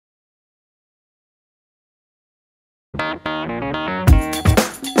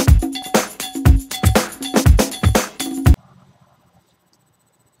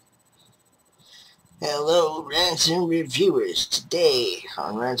Hello, Ransom Reviewers. Today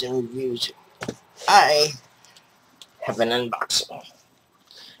on Ransom Reviews, I have an unboxing.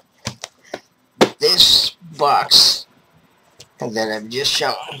 This box that I've just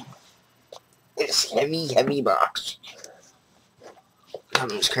shown, this heavy box,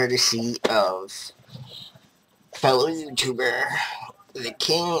 comes courtesy of fellow YouTuber, the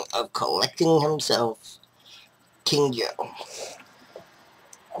king of collecting himself, King Joe.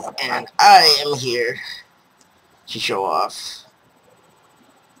 And I am here to show off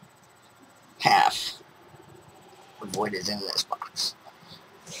half of what is in this box.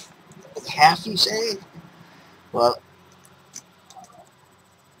 Half, you say? Well,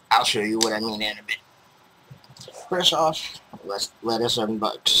 I'll show you what I mean in a bit. First off, let us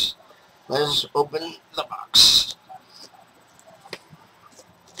unbox. Let us open the box.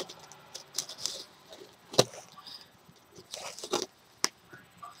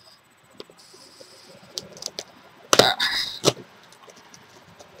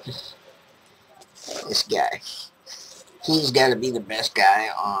 This guy. He's got to be the best guy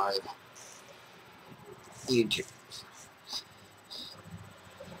on YouTube.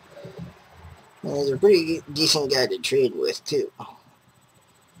 And he's a pretty decent guy to trade with, too.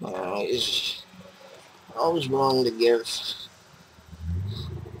 He's always willing to give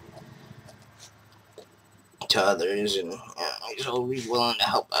to others, and he's always willing to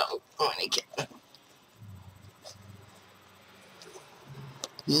help out when he can.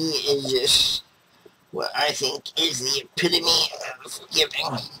 He is just what I think is the epitome of giving.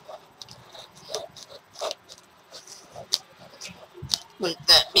 With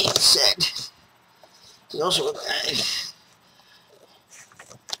that being said, he's also a guy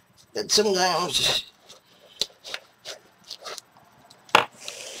that sometimes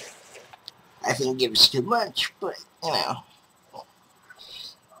I think gives too much, but,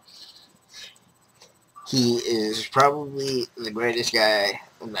 he is probably the greatest guy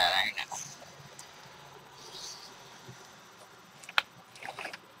that I know.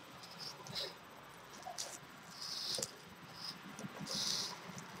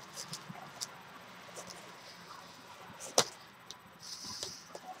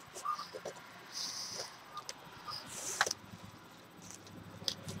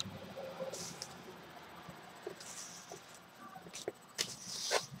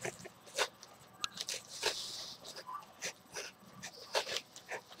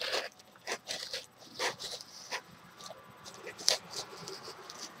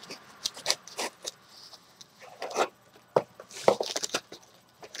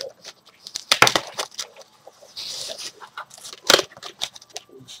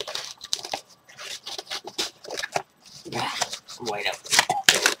 White up.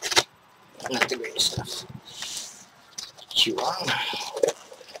 Not the greatest stuff. Chew on.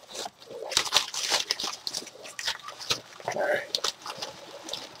 Alright.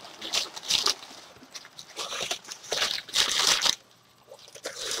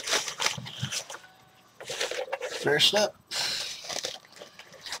 First up,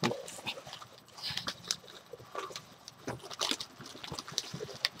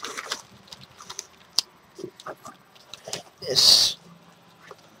 this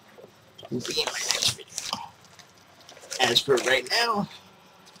will be in my next video. As for right now,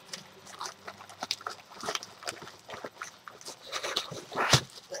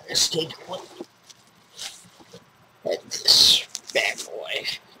 let's take a look at this bad boy.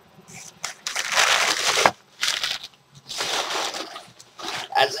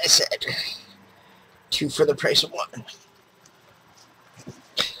 As I said, 2 for the price of 1.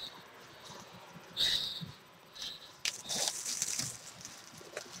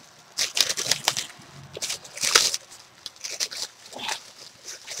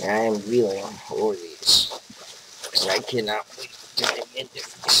 I am reeling over these because I cannot wait to get into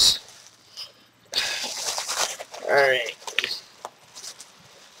this. Alright.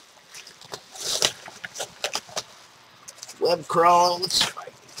 Web crawling with spiders.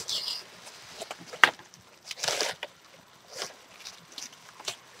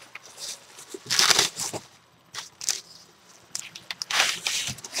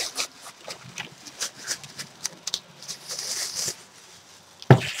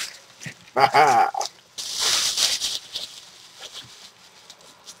 Haha.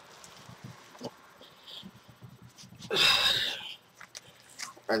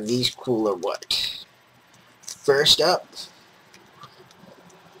 Are these cool or what? First up,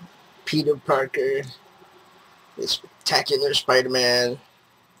 Peter Parker, the Spectacular Spider-Man,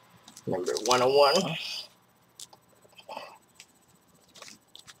 number 101.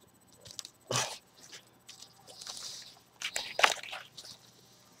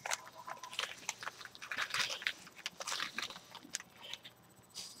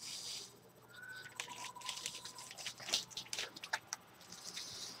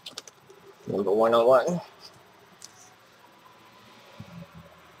 Number 101.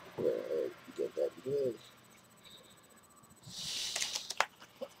 Get that good.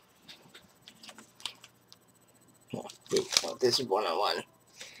 Oh, this is 101.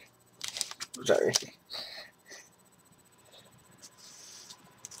 Sorry.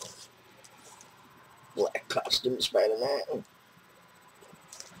 Black costume Spider-Man.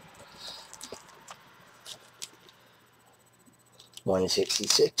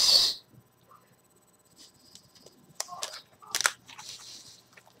 166.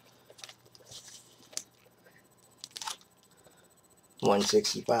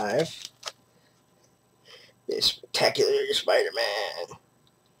 165. The Spectacular Spider-Man.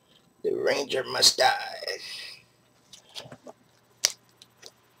 The Ranger Must Die.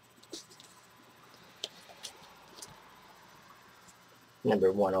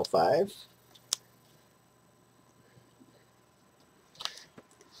 Number 105.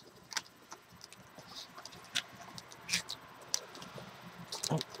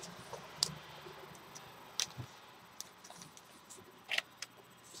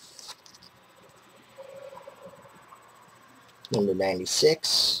 Number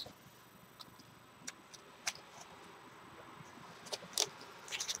 96.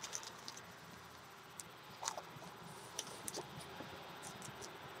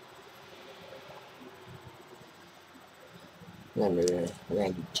 Number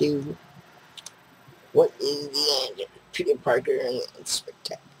 92. What is the answer? Peter Parker and the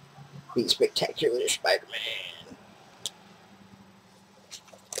Spectacular Spider-Man.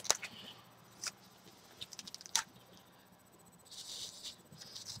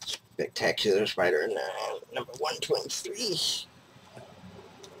 Spectacular Spider-Man. Number 123.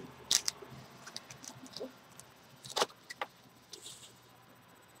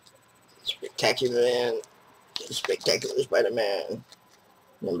 Spectacular Spider-Man.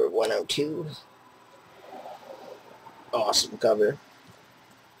 Number 102. Awesome cover.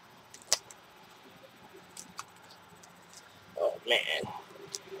 Oh man.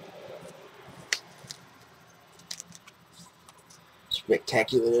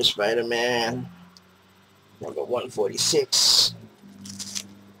 Spectacular Spider-Man. Number 146.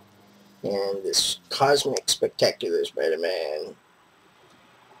 And this Cosmic Spectacular Spider-Man.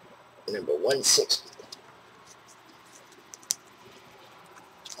 Number 160.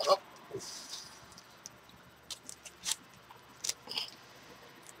 Oh.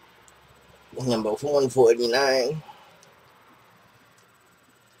 Number 149.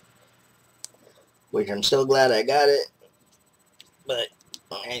 Which I'm so glad I got it. But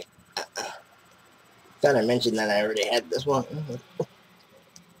I thought I mentioned that I already had this one.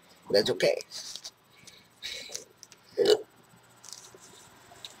 That's okay. The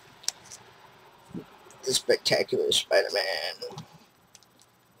Spectacular Spider-Man.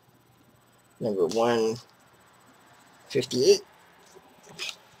 Number 158.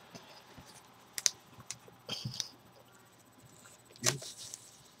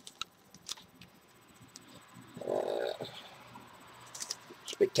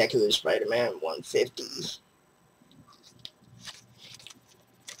 Spectacular Spider-Man 150.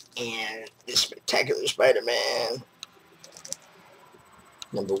 And the Spectacular Spider-Man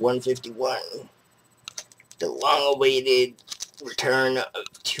number 151. The long-awaited return of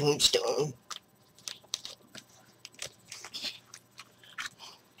Tombstone.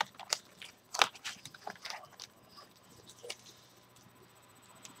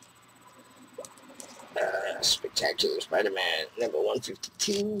 Spectacular Spider-Man number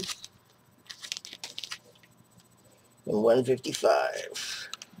 152 and 155.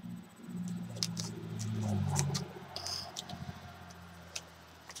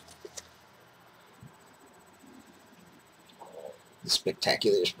 The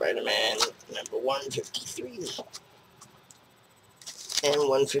Spectacular Spider-Man number 153 and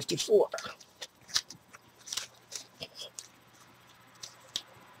 154.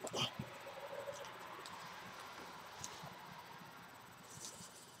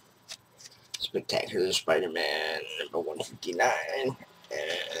 Spectacular Spider-Man number 159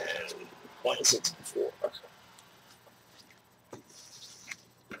 and 164.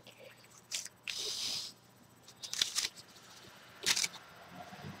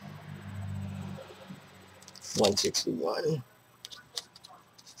 $161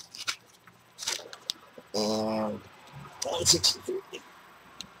 and 163.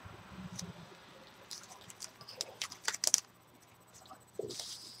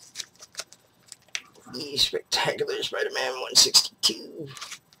 The Spectacular Spider-Man 162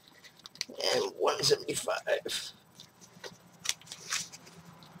 and 175.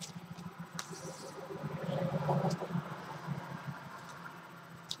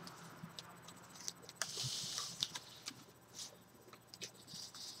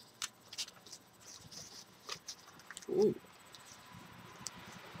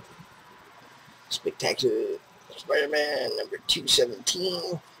 Spectacular Spider-Man number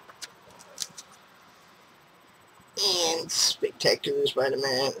 217. And Spectacular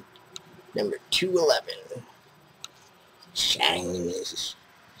Spider-Man number 211. Shiny.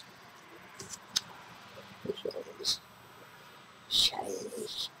 Which one is shiny?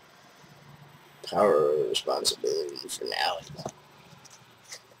 Power responsibility for now.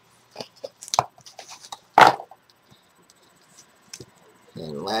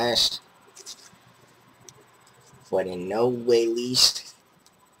 And last, but in no way least,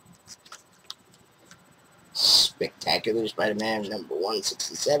 Spectacular Spider-Man number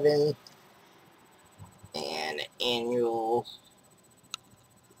 167. And annual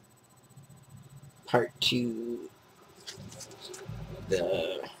part 2,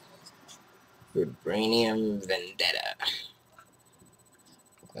 the Vibranium Vendetta.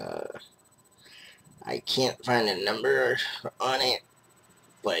 I can't find a number on it,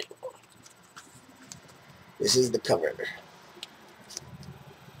 but this is the cover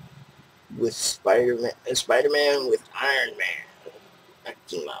with Spider-Man with Iron Man. That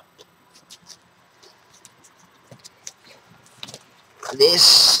came up.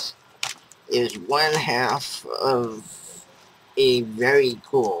 This is one half of a very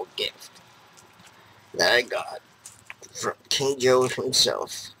cool gift that I got from King Joe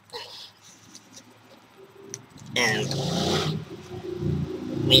himself. And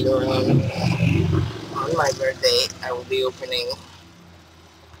later on my birthday, I will be opening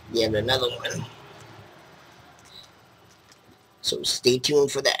yet another one. So stay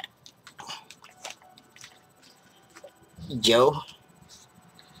tuned for that. Joe,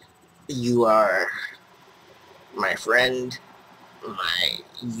 you are my friend, my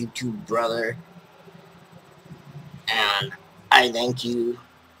YouTube brother, and I thank you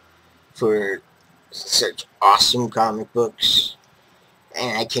for such awesome comic books,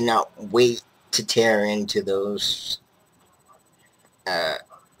 and I cannot wait to tear into those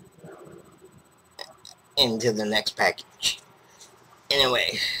into the next package.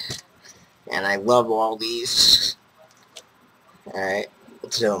 Anyway, and I love all these. Alright,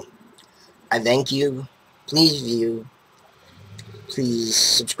 so I thank you. Please view, please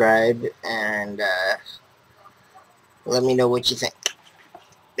subscribe, and let me know what you think.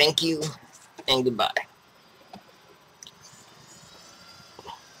 Thank you, and goodbye.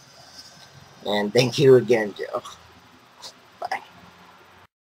 And thank you again, Joe.